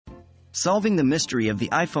Solving the mystery of the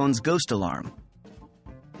iPhone's ghost alarm.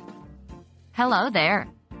 Hello there.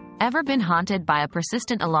 Ever been haunted by a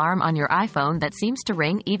persistent alarm on your iPhone that seems to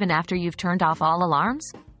ring even after you've turned off all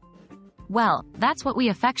alarms? Well, that's what we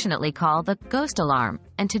affectionately call the ghost alarm,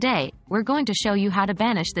 and today, we're going to show you how to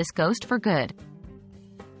banish this ghost for good.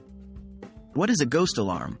 What is a ghost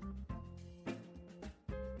alarm?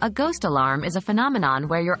 A ghost alarm is a phenomenon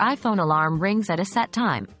where your iPhone alarm rings at a set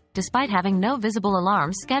time, despite having no visible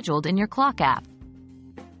alarms scheduled in your clock app.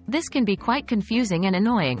 This can be quite confusing and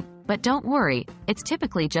annoying, but don't worry, it's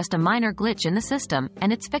typically just a minor glitch in the system,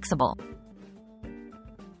 and it's fixable.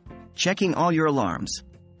 Checking all your alarms.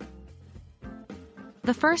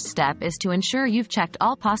 The first step is to ensure you've checked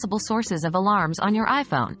all possible sources of alarms on your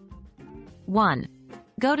iPhone. 1.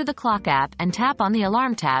 Go to the clock app and tap on the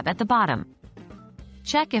alarm tab at the bottom.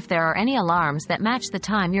 Check if there are any alarms that match the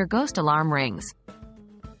time your ghost alarm rings.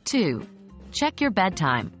 2. Check your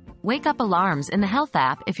bedtime. Wake up alarms in the Health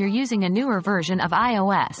app if you're using a newer version of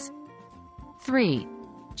iOS. 3.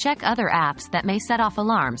 Check other apps that may set off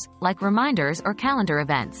alarms, like reminders or calendar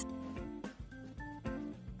events.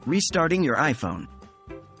 Restarting your iPhone.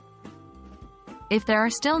 If there are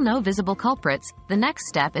still no visible culprits, the next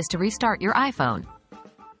step is to restart your iPhone.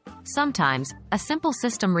 Sometimes, a simple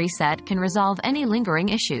system reset can resolve any lingering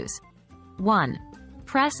issues. 1.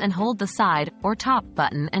 Press and hold the side or top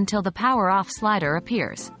button until the power off slider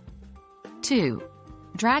appears. 2.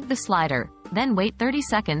 Drag the slider, then wait 30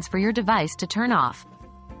 seconds for your device to turn off.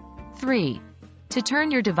 3. To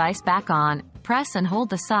turn your device back on, press and hold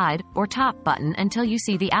the side or top button until you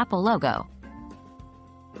see the Apple logo.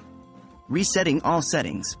 Resetting all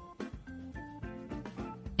settings.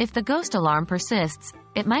 If the ghost alarm persists,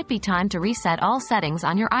 it might be time to reset all settings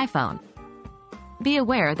on your iPhone. Be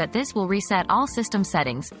aware that this will reset all system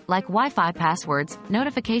settings, like Wi-Fi passwords,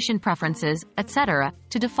 notification preferences, etc.,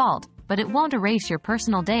 to default, but it won't erase your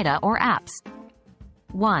personal data or apps.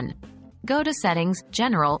 1. Go to Settings,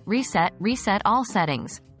 General, Reset all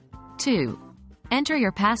settings. 2. Enter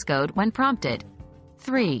your passcode when prompted.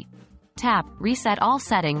 3. Tap Reset all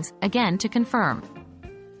settings, again to confirm.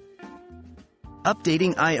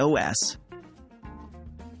 Updating iOS.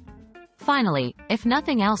 Finally, if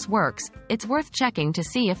nothing else works, it's worth checking to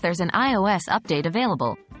see if there's an iOS update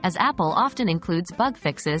available, as Apple often includes bug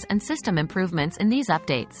fixes and system improvements in these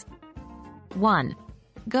updates. 1.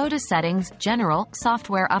 Go to Settings, General,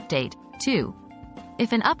 Software Update. 2.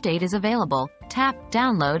 If an update is available, tap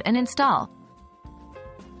Download and install.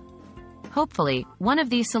 Hopefully, one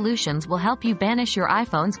of these solutions will help you banish your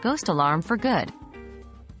iPhone's ghost alarm for good.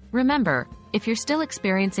 Remember, if you're still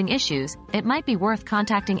experiencing issues, it might be worth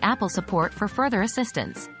contacting Apple support for further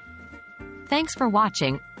assistance. Thanks for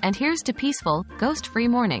watching, and here's to peaceful, ghost-free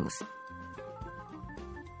mornings.